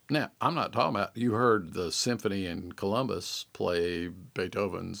 Now, I'm not talking about you heard the symphony in Columbus play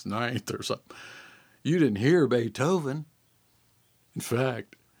Beethoven's Ninth or something. You didn't hear Beethoven. In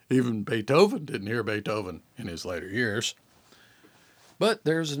fact, even Beethoven didn't hear Beethoven in his later years. But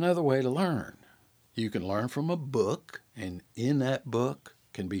there's another way to learn. You can learn from a book, and in that book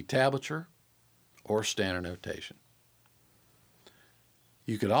can be tablature or standard notation.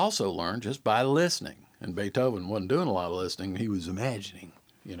 You could also learn just by listening. And Beethoven wasn't doing a lot of listening. He was imagining,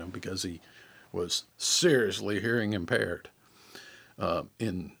 you know, because he was seriously hearing impaired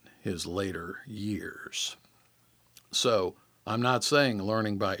in his later years. So I'm not saying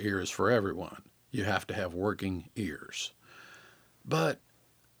learning by ear is for everyone. You have to have working ears. But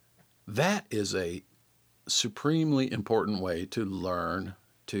that is a supremely important way to learn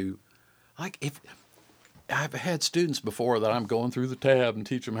to, like, if I've had students before that I'm going through the tab and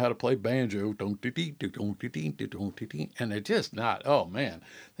teach them how to play banjo, and they're just not, oh man,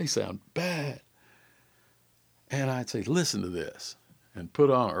 they sound bad. And I'd say, listen to this, and put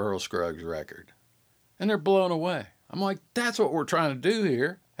on Earl Scruggs record. And they're blown away. I'm like, that's what we're trying to do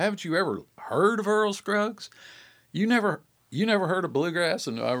here. Haven't you ever heard of Earl Scruggs? You never heard of bluegrass?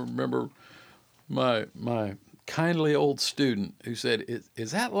 And I remember my kindly old student who said,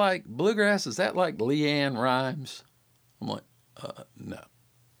 is that like bluegrass? Is that like Leanne Rimes? I'm like,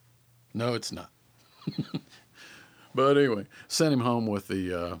 no, it's not. But anyway, sent him home with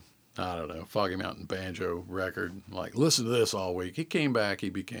the, Foggy Mountain Banjo record. Like, listen to this all week. He came back, he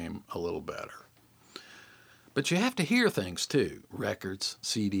became a little better. But you have to hear things too. Records,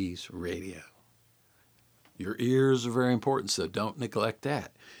 CDs, radio. Your ears are very important, so don't neglect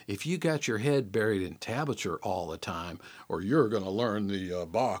that. If you got your head buried in tablature all the time, or you're going to learn the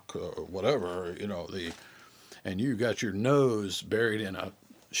Bach, whatever, and you got your nose buried in a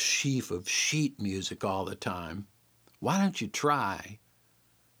sheaf of sheet music all the time, why don't you try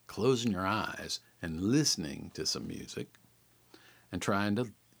closing your eyes and listening to some music and trying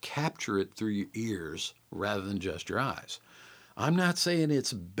to capture it through your ears rather than just your eyes? I'm not saying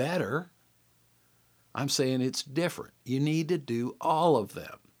it's better. I'm saying it's different. You need to do all of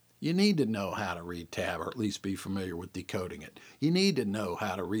them. You need to know how to read tab, or at least be familiar with decoding it. You need to know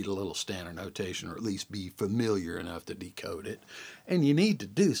how to read a little standard notation, or at least be familiar enough to decode it. And you need to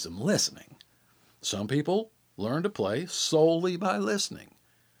do some listening. Some people learn to play solely by listening.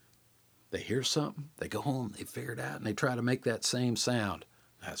 They hear something, they go home, they figure it out, and they try to make that same sound.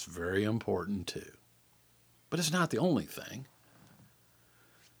 That's very important too. But it's not the only thing.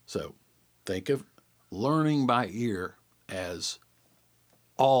 So think of learning by ear as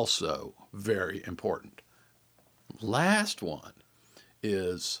also very important. Last one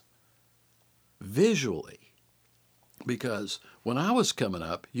is visually. Because when I was coming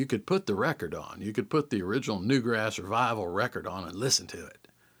up, you could put the record on. You could put the original Newgrass Revival record on and listen to it.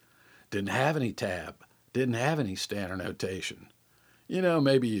 Didn't have any tab. Didn't have any standard notation. You know,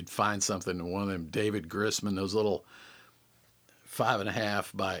 maybe you'd find something in one of them David Grisman, those little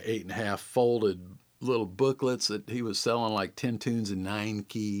 5.5 by 8.5 folded little booklets that he was selling, like 10 tunes in 9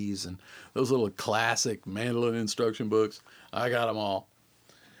 keys, and those little classic mandolin instruction books. I got them all.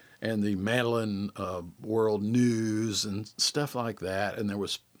 And the Mandolin World News and stuff like that. And there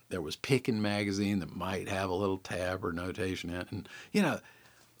was Pickin' magazine that might have a little tab or notation in it, and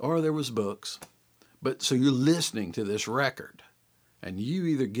or there was books. But so you're listening to this record, and you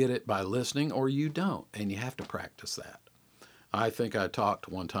either get it by listening or you don't, and you have to practice that. I think I talked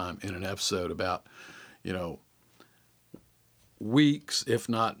one time in an episode about, weeks, if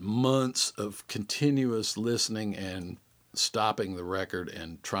not months, of continuous listening and stopping the record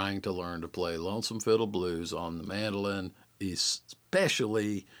and trying to learn to play Lonesome Fiddle Blues on the mandolin,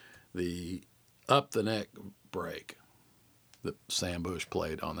 especially the up the neck break that Sam Bush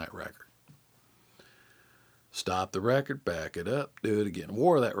played on that record. Stop the record, back it up, do it again.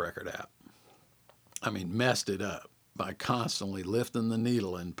 Wore that record out. Messed it up by constantly lifting the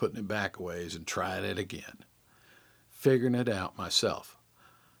needle and putting it back a ways and trying it again. Figuring it out myself.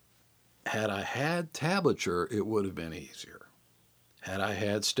 Had I had tablature, it would have been easier. Had I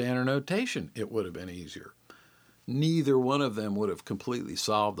had standard notation, it would have been easier. Neither one of them would have completely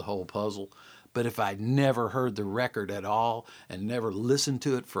solved the whole puzzle. But if I'd never heard the record at all and never listened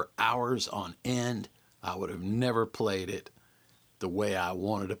to it for hours on end, I would have never played it the way I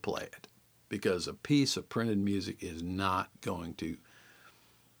wanted to play it. Because a piece of printed music is not going to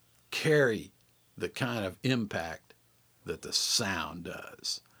carry the kind of impact that the sound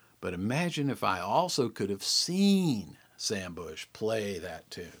does. But imagine if I also could have seen Sam Bush play that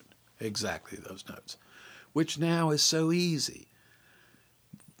tune, exactly those notes, which now is so easy.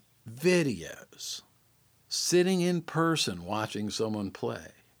 Videos, sitting in person watching someone play,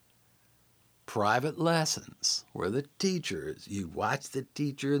 private lessons where the teacher is, you watch the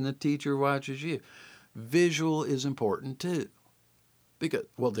teacher and the teacher watches you. Visual is important too. Because,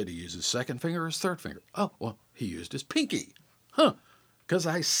 did he use his second finger or his third finger? Oh, he used his pinky. Because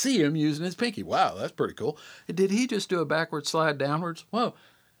I see him using his pinky. Wow, that's pretty cool. Did he just do a backward slide downwards? Well,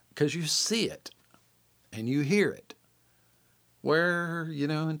 because you see it and you hear it. Where,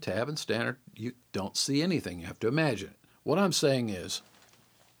 in tab and standard, you don't see anything. You have to imagine it. What I'm saying is,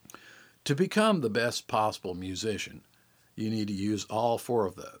 to become the best possible musician, you need to use all 4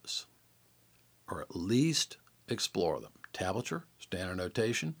 of those, or at least explore them. Tablature, standard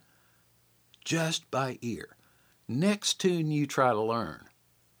notation, just by ear. Next tune you try to learn,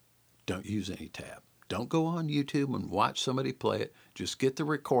 don't use any tab. Don't go on YouTube and watch somebody play it. Just get the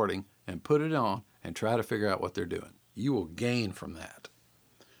recording and put it on and try to figure out what they're doing. You will gain from that.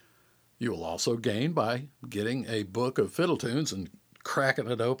 You will also gain by getting a book of fiddle tunes and cracking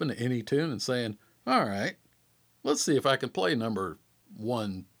it open to any tune and saying, all right, let's see if I can play number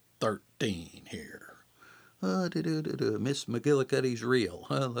 113 here. Miss McGillicuddy's Reel.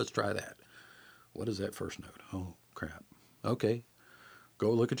 Let's try that. What is that first note? Oh, crap. Okay.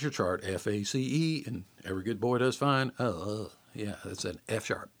 Go look at your chart. F-A-C-E, and every good boy does fine. Yeah, that's an F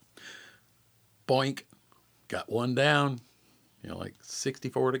sharp. Boink. Got one down. Like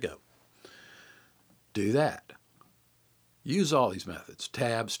 64 to go. Do that. Use all these methods.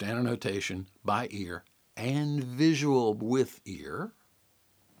 Tab, standard notation, by ear, and visual with ear.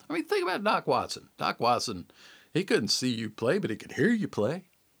 Think about Doc Watson. Doc Watson, he couldn't see you play, but he could hear you play.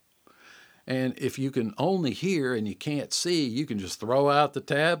 And if you can only hear and you can't see, you can just throw out the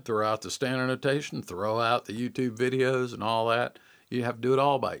tab, throw out the standard notation, throw out the YouTube videos and all that. You have to do it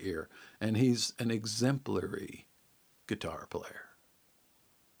all by ear. And he's an exemplary guitar player.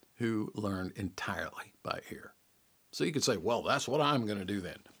 who learned entirely by ear. So you could say, well, that's what I'm going to do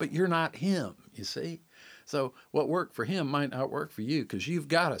then. But you're not him, you see? So what worked for him might not work for you because you've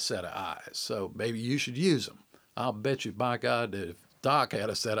got a set of eyes. So maybe you should use them. I'll bet you, by God, that if Doc had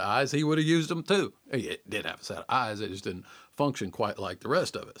a set of eyes, he would have used them too. He did have a set of eyes. It just didn't function quite like the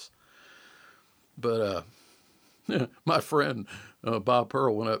rest of us. But my friend Bob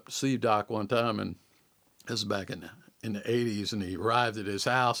Pearl went up to see Doc one time, and this was back in the 80s, and he arrived at his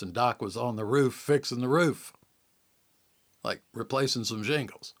house, and Doc was on the roof fixing the roof, like replacing some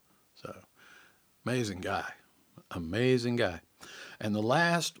shingles. So, amazing guy. Amazing guy. And the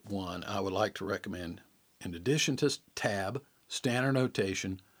last one I would like to recommend, in addition to tab, standard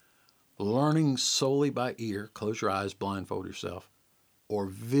notation, learning solely by ear, close your eyes, blindfold yourself, or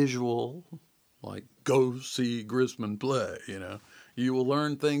visual, like go see Grisman play, you know. You will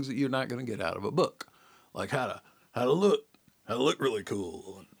learn things that you're not going to get out of a book, like how to look really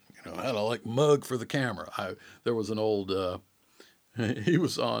cool, and, you know, how to like mug for the camera. There was an old, he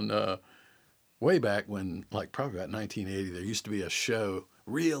was on, way back when, like probably about 1980, there used to be a show,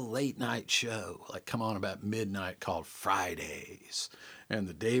 real late night show, like come on about midnight, called Fridays, and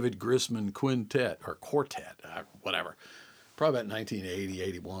the David Grisman Quintet, or Quartet, whatever, probably about 1980,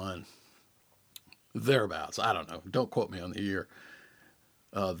 81, thereabouts. I don't know. Don't quote me on the year.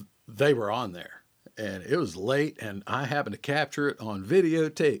 They were on there, and it was late, and I happened to capture it on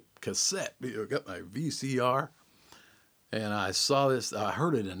videotape, cassette. I got my VCR, and I saw this. I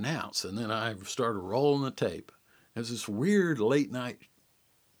heard it announced, and then I started rolling the tape. There's this weird late night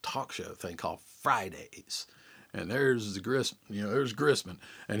talk show thing called Fridays, and there's there's Grisman,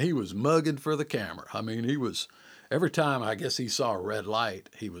 and he was mugging for the camera. I mean, he was, every time I guess he saw a red light,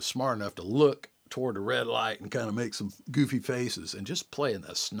 he was smart enough to look toward the red light and kind of make some goofy faces and just playing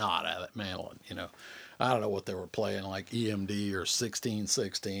the snot out of that mandolin, you know. I don't know what they were playing, like EMD or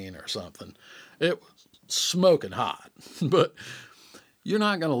 1616 or something. It was smoking hot, but you're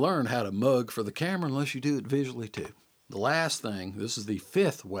not going to learn how to mug for the camera unless you do it visually too. The last thing, this is the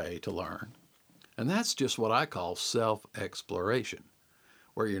fifth way to learn, and that's just what I call self-exploration,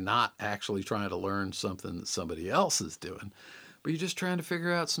 where you're not actually trying to learn something that somebody else is doing, but you're just trying to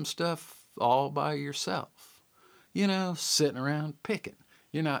figure out some stuff all by yourself. You know, sitting around picking.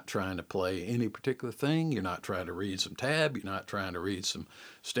 You're not trying to play any particular thing. You're not trying to read some tab. You're not trying to read some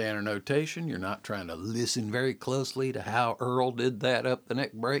standard notation. You're not trying to listen very closely to how Earl did that up the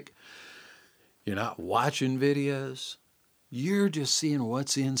neck break. You're not watching videos. You're just seeing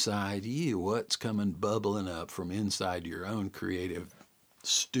what's inside you, what's coming bubbling up from inside your own creative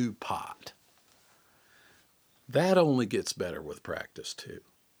stew pot. That only gets better with practice too.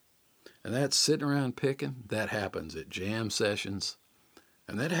 And that's sitting around picking. That happens at jam sessions.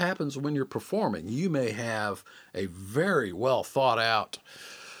 And that happens when you're performing. You may have a very well thought out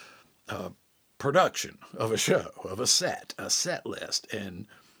production of a show, of a set list, and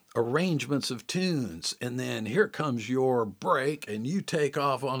arrangements of tunes. And then here comes your break, and you take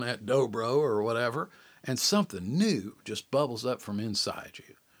off on that dobro or whatever, and something new just bubbles up from inside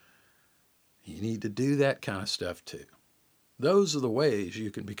you. You need to do that kind of stuff too. Those are the ways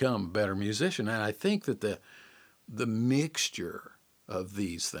you can become a better musician. And I think that the mixture of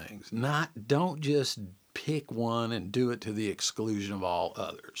these things, don't just pick one and do it to the exclusion of all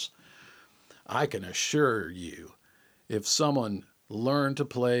others. I can assure you, if someone learned to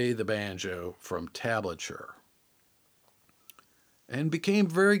play the banjo from tablature and became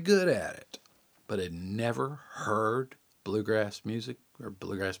very good at it, but had never heard bluegrass music or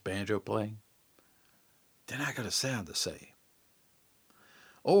bluegrass banjo playing, they're not going to sound the same.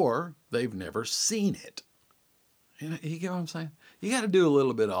 Or they've never seen it. You get what I'm saying? You got to do a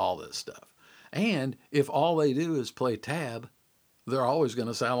little bit of all this stuff. And if all they do is play tab, they're always going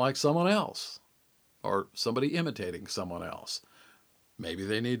to sound like someone else or somebody imitating someone else. Maybe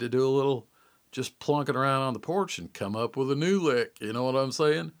they need to do a little just plunking around on the porch and come up with a new lick. You know what I'm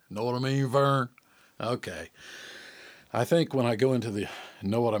saying? Know what I mean, Vern? Okay. I think when I go into the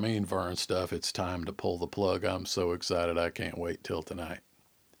know what I mean, Vern stuff, it's time to pull the plug. I'm so excited. I can't wait till tonight.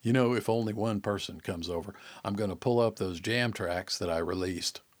 You know, if only one person comes over, I'm going to pull up those jam tracks that I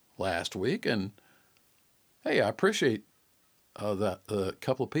released last week. And hey, I appreciate the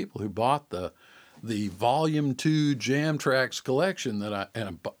couple of people who bought the Volume 2 Jam Tracks collection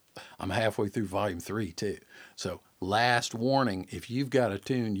I'm halfway through Volume 3 too. So last warning, if you've got a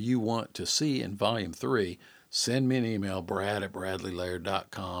tune you want to see in Volume 3, send me an email,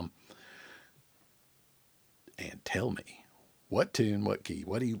 brad@bradleylaird.com, and tell me. What tune, what key,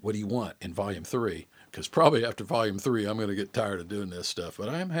 what do you want in Volume 3? Because probably after Volume 3, I'm going to get tired of doing this stuff. But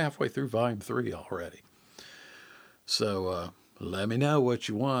I'm halfway through Volume 3 already. So let me know what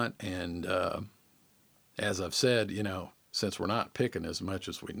you want. And as I've said, since we're not picking as much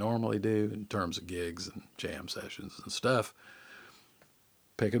as we normally do in terms of gigs and jam sessions and stuff,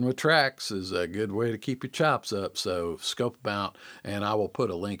 picking with tracks is a good way to keep your chops up. So scope them out, and I will put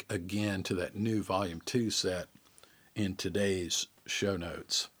a link again to that new Volume 2 set in today's show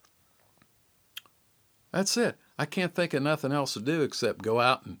notes. That's it. I can't think of nothing else to do except go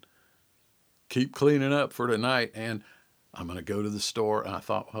out and keep cleaning up for tonight. And I'm going to go to the store. And I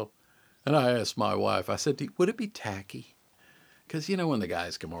thought, well, and I asked my wife, I said, would it be tacky? Because, when the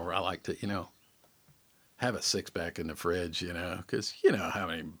guys come over, I like to, have a six-pack in the fridge, because you know how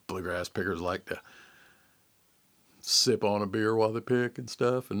many bluegrass pickers like to sip on a beer while they pick and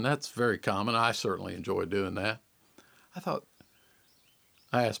stuff. And that's very common. I certainly enjoy doing that.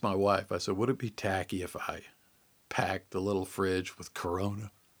 I asked my wife, I said, would it be tacky if I packed the little fridge with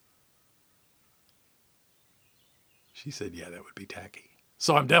Corona? She said, yeah, that would be tacky.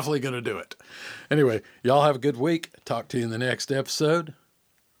 So I'm definitely going to do it. Anyway, y'all have a good week. Talk to you in the next episode.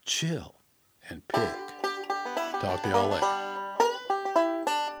 Chill and pick. Talk to y'all later.